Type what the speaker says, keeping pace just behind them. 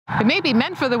It may be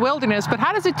meant for the wilderness, but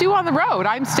how does it do on the road?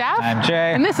 I'm Steph. I'm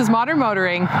Jay. And this is Modern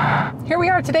Motoring. Here we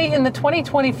are today in the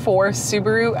 2024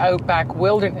 Subaru Outback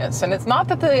Wilderness. And it's not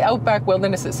that the Outback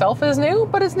Wilderness itself is new,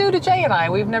 but it's new to Jay and I.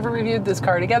 We've never reviewed this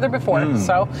car together before.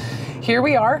 So here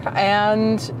we are.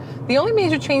 And the only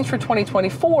major change for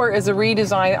 2024 is a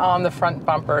redesign on the front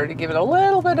bumper to give it a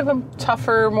little bit of a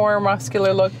tougher, more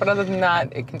muscular look. But other than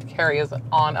that, it can carry us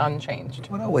on unchanged.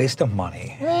 What a waste of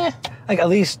money. Like, at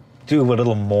least do a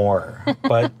little more.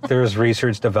 But there's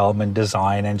research, development,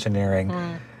 design,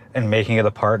 engineering, and making it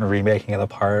apart and remaking it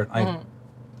apart.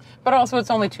 But also, it's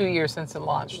only 2 years since it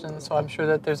launched, and so I'm sure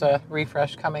that there's a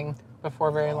refresh coming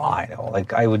before very long. I know.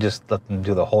 Like, I would just let them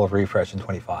do the whole refresh in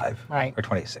 25 or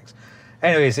 26.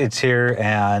 Anyways, it's here,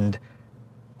 and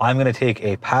I'm going to take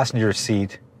a passenger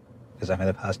seat, because I'm in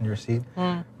the passenger seat,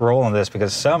 role on this,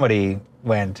 because somebody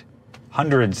went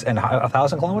hundreds and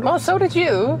 1,000 kilometers? Well, so did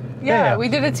you. Yeah, we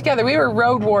did it together. We were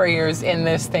road warriors in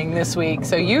this thing this week.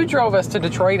 So you drove us to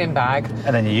Detroit and back.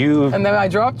 And then you... And then I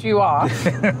dropped you off.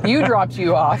 You dropped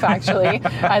you off, actually.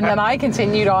 And then I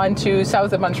continued on to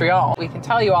south of Montreal. We can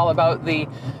tell you all about the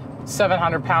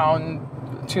 700-pound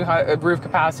roof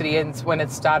capacity and when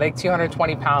it's static,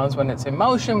 220 pounds when it's in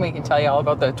motion. We can tell you all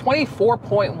about the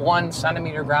 24.1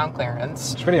 centimeter ground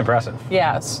clearance. It's pretty impressive.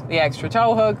 Yes, the extra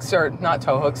tow hooks, or not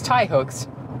tow hooks, tie hooks.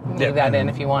 Leave that in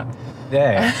if you want.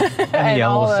 Yeah, and the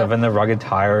yellow stuff and the rugged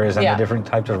tires and the different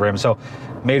types of rims. So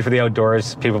made for the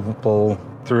outdoors. People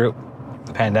through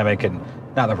the pandemic, and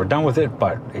now that we're done with it,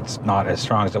 but it's not as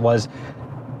strong as it was.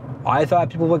 I thought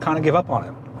people would kind of give up on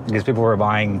it because people were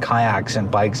buying kayaks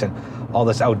and bikes and all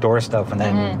this outdoor stuff, and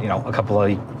then you know, a couple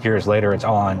of years later, it's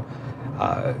all on.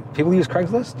 People use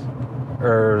Craigslist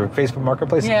or Facebook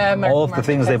Marketplace. Yeah, all of the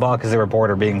things they bought because they were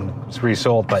bored are being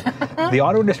resold. But the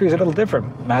auto industry is a little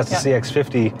different. Mazda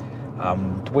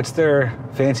CX-50. What's their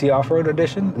fancy off-road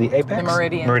edition? The Apex. The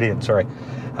Meridian. Meridian. Sorry.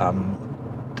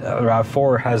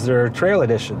 RAV4 has their Trail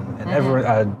edition,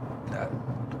 and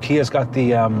Kia's got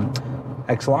the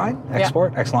X-Line,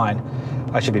 X-Line.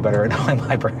 I should be better at knowing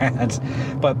my brands,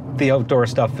 but the outdoor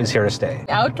stuff is here to stay.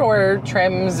 Outdoor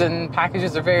trims and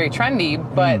packages are very trendy,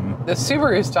 but the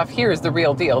Subaru stuff here is the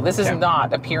real deal. This is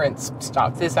not appearance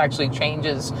stuff. This actually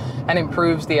changes and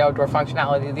improves the outdoor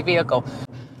functionality of the vehicle.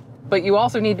 But you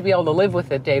also need to be able to live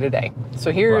with it day to day.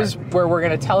 So here's where we're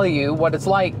going to tell you what it's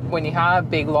like when you have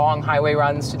big, long highway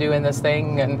runs to do in this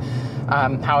thing, and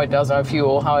how it does on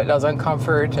fuel, how it does on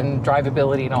comfort and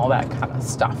drivability and all that kind of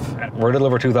stuff. We're a little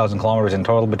over 2,000 kilometers in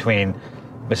total between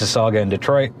Mississauga and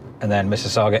Detroit, and then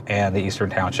Mississauga and the eastern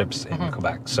townships in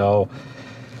Quebec. So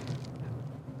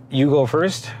you go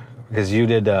first, because you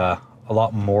did a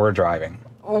lot more driving.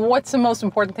 What's the most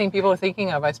important thing people are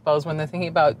thinking of, I suppose, when they're thinking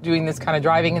about doing this kind of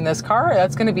driving in this car?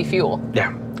 That's going to be fuel.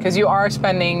 Yeah. Because you are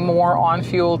spending more on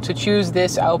fuel to choose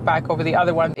this Outback over the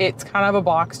other one. It's kind of a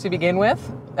box to begin with,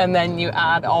 and then you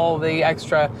add all the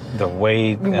extra... The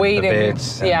weight and the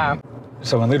bits. Yeah.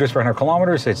 So in liters per 100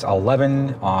 kilometers, it's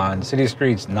 11 on city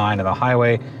streets, 9 on the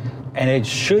highway, and it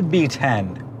should be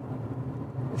 10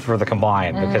 for the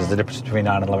combined, because the difference between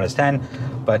 9 and 11 is 10,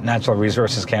 but Natural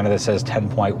Resources Canada says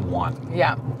 10.1.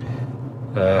 Yeah.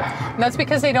 And that's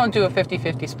because they don't do a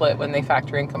 50-50 split when they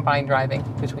factor in combined driving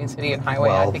between city and highway.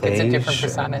 Well, I think it's a different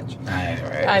percentage.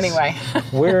 Anyway.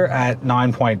 We're at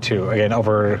 9.2, again,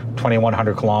 over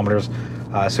 2,100 kilometers,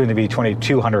 soon to be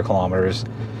 2,200 kilometers.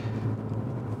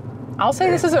 I'll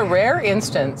say this is a rare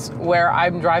instance where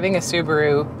I'm driving a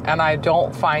Subaru and I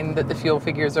don't find that the fuel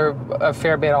figures are a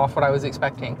fair bit off what I was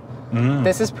expecting.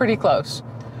 This is pretty close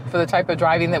for the type of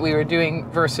driving that we were doing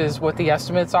versus what the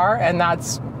estimates are, and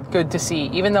that's good to see.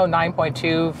 Even though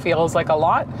 9.2 feels like a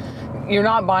lot, you're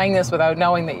not buying this without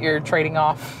knowing that you're trading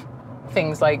off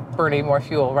things like burning more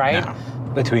fuel, right?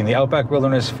 No. Between the Outback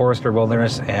Wilderness, Forester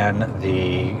Wilderness, and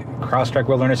the Crosstrek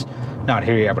Wilderness, not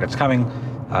here yet, but it's coming.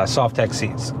 Soft tech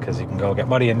seats, because you can go get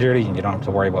muddy and dirty and you don't have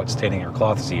to worry about staining your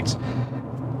cloth seats.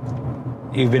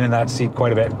 You've been in that seat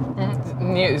quite a bit.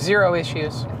 Zero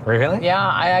issues. Really? Yeah,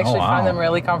 I actually find them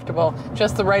really comfortable.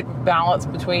 Just the right balance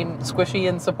between squishy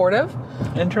and supportive.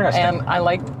 Interesting. And I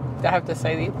have to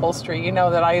say, the upholstery. You know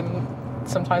that I'm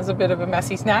sometimes a bit of a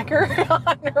messy snacker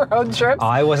on road trips.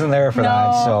 I wasn't there for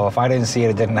that, so if I didn't see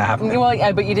it, it didn't happen. Well,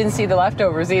 yeah, but you didn't see the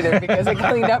leftovers either, because it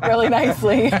cleaned up really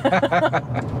nicely.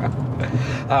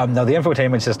 No, the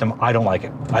infotainment system, I don't like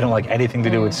it. I don't like anything to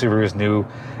do with Subaru's new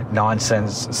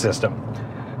nonsense system.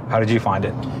 How did you find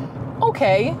it?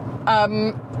 Okay.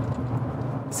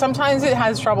 Sometimes it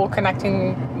has trouble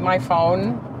connecting my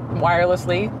phone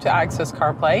wirelessly to access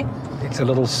CarPlay. It's a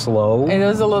little slow. It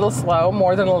is a little slow,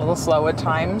 more than a little slow at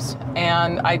times.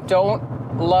 And I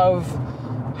don't love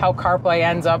how CarPlay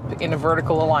ends up in a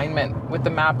vertical alignment with the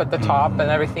map at the top and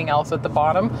everything else at the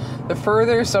bottom. The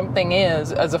further something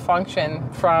is as a function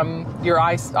from your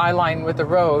eye line with the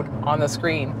road on the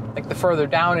screen, like the further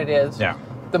down it is,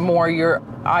 the more your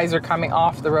eyes are coming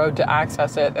off the road to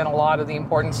access it, and a lot of the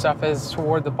important stuff is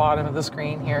toward the bottom of the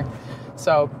screen here.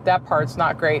 So that part's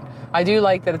not great. I do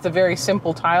like that it's a very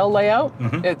simple tile layout.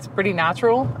 It's pretty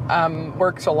natural.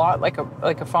 Works a lot like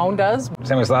a phone does.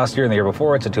 Same as last year and the year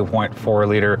before. It's a 2.4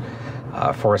 liter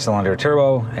 4-cylinder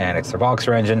turbo, and it's their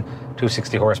boxer engine,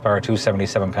 260 horsepower,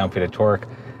 277 pound-feet of torque,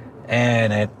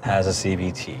 and it has a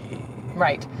CVT.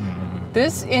 Right.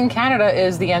 This in Canada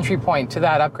is the entry point to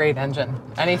that upgrade engine.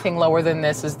 Anything lower than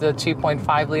this is the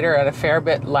 2.5 liter at a fair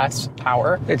bit less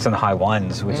power. It's in the high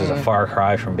ones, which is a far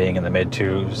cry from being in the mid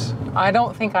twos. I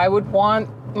don't think I would want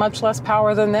much less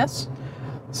power than this.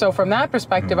 So from that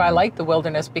perspective, I like the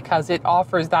Wilderness because it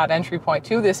offers that entry point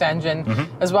to this engine,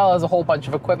 as well as a whole bunch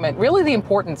of equipment. Really the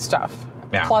important stuff.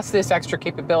 Plus this extra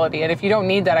capability. And if you don't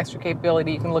need that extra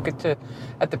capability, you can look at the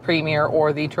Premier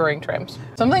or the Touring trims.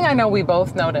 Something I know we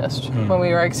both noticed when we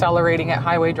were accelerating at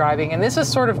highway driving, and this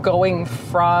is sort of going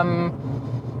from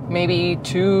maybe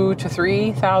 2,000 to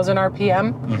 3,000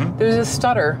 RPM, there's a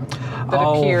stutter that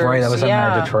appears. Oh, right, that was in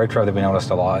our Detroit drive that we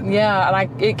noticed a lot. Yeah,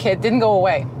 and it didn't go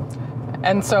away.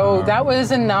 And so that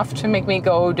was enough to make me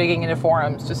go digging into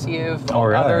forums to see if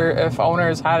if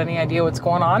owners had any idea what's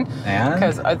going on.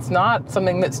 Because it's not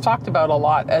something that's talked about a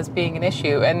lot as being an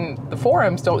issue. And the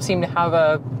forums don't seem to have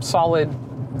a solid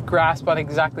grasp on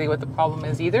exactly what the problem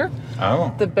is either.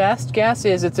 The best guess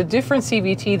is it's a different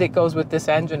CVT that goes with this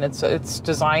engine. It's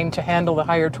designed to handle the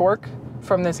higher torque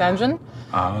from this engine.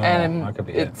 And that could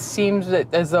be it seems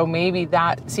that as though maybe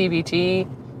that CVT,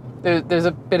 there's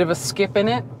a bit of a skip in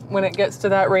it when it gets to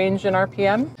that range in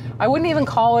RPM. I wouldn't even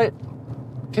call it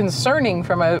concerning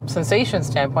from a sensation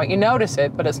standpoint. You notice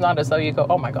it, but it's not as though you go,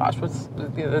 oh my gosh,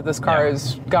 this car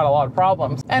has got a lot of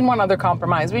problems. And one other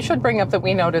compromise we should bring up that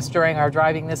we noticed during our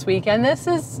driving this week, and this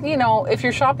is, if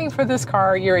you're shopping for this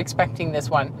car, you're expecting this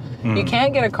one. You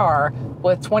can't get a car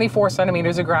with 24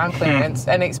 centimeters of ground clearance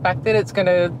and expect that it's going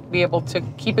to be able to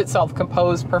keep itself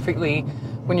composed perfectly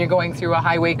when you're going through a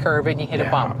highway curve and you hit a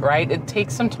bump, right? It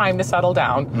takes some time to settle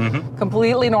down.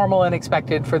 Completely normal and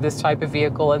expected for this type of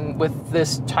vehicle and with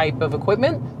this type of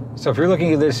equipment. So if you're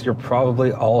looking at this, you're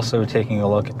probably also taking a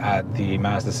look at the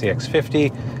Mazda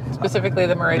CX-50. Specifically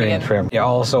the Meridian. Trim. You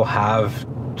also have,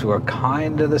 to a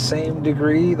kind of the same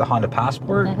degree, the Honda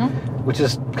Passport, which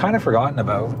is kind of forgotten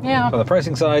about. On the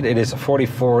pricing side, it is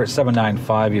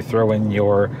 $44,795. You throw in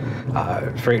your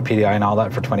freight PDI and all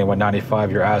that for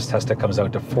 $21,995. Your as tested comes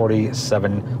out to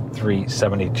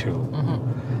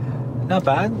 $47,372. Not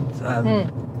bad.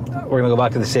 We're going to go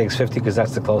back to the CX-50 because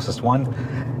that's the closest one.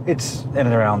 It's in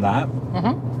and around that.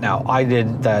 Now, I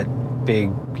did that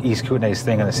big East Kootenays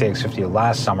thing on the CX-50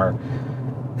 last summer,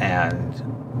 and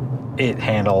it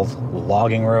handled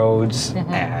logging roads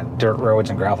and dirt roads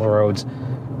and gravel roads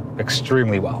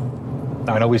extremely well.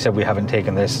 Now, I know we said we haven't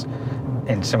taken this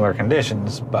in similar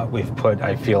conditions, but we've put,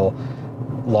 I feel,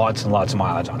 lots and lots of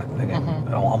mileage on it.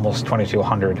 Again, almost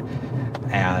 2,200,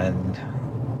 and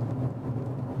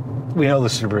we know the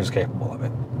Subaru is capable of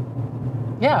it.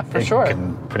 Yeah, for sure. It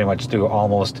can pretty much do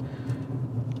almost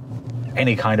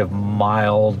any kind of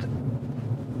mild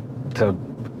to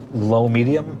low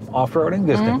medium off-roading,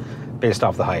 just based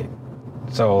off the height.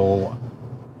 So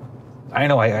I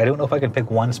don't know if I can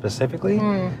pick one specifically.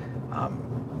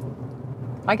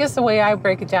 I guess the way I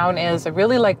break it down is I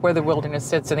really like where the Wilderness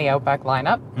sits in the Outback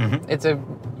lineup. It's a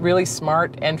really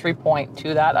smart entry point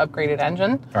to that upgraded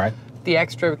engine. The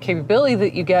extra capability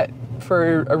that you get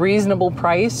for a reasonable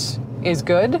price is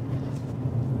good.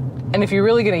 And if you're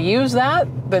really going to use that,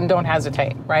 then don't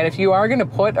hesitate, right? If you are going to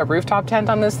put a rooftop tent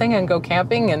on this thing and go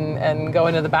camping and go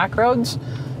into the back roads,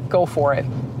 go for it.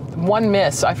 One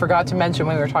miss I forgot to mention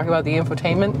when we were talking about the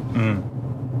infotainment.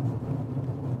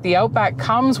 The Outback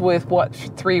comes with,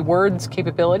 3 words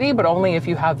capability, but only if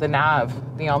you have the nav,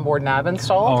 the onboard nav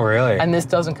installed. Oh, really? And this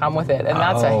doesn't come with it. And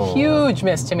that's a huge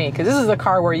miss to me, because this is a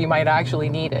car where you might actually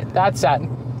need it. That said,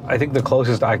 I think the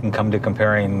closest I can come to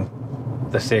comparing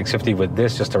the CX-50 with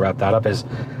this, just to wrap that up, is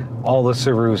all the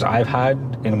Subarus I've had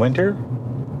in winter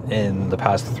in the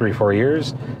past 3-4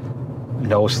 years,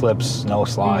 no slips, no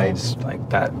slides, like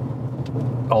that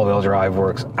all-wheel drive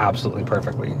works absolutely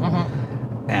perfectly.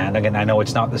 And again, I know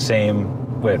it's not the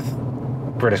same with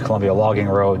British Columbia logging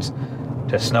roads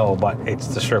to snow, but it's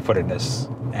the sure-footedness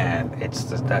and it's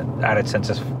that added sense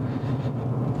of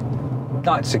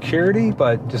not security,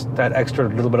 but just that extra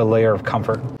little bit of layer of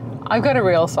comfort. I've got a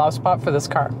real soft spot for this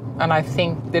car. and I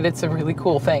think that it's a really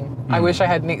cool thing. I wish I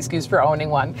had an excuse for owning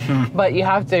one, but you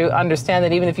have to understand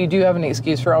that even if you do have an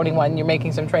excuse for owning one, you're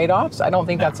making some trade-offs. I don't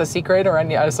think that's a secret or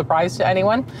a surprise to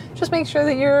anyone. Just make sure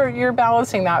that you're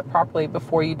balancing that properly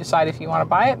before you decide if you want to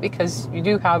buy it, because you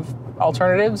do have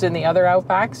alternatives in the other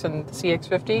Outbacks and the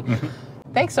CX-50.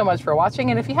 Thanks so much for watching,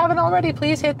 and if you haven't already,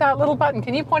 please hit that little button.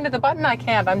 Can you point at the button? I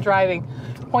can't, I'm driving.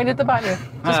 Point at the button.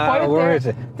 Just point it where there. Is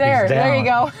it? There you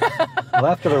go.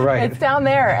 Left or the right? It's down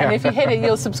there, and if you hit it,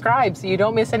 you'll subscribe so you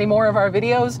don't miss any more of our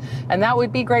videos, and that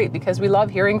would be great because we love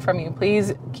hearing from you.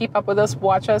 Please keep up with us,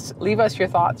 watch us, leave us your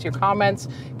thoughts, your comments.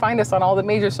 Find us on all the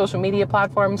major social media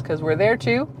platforms because we're there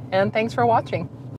too, and thanks for watching.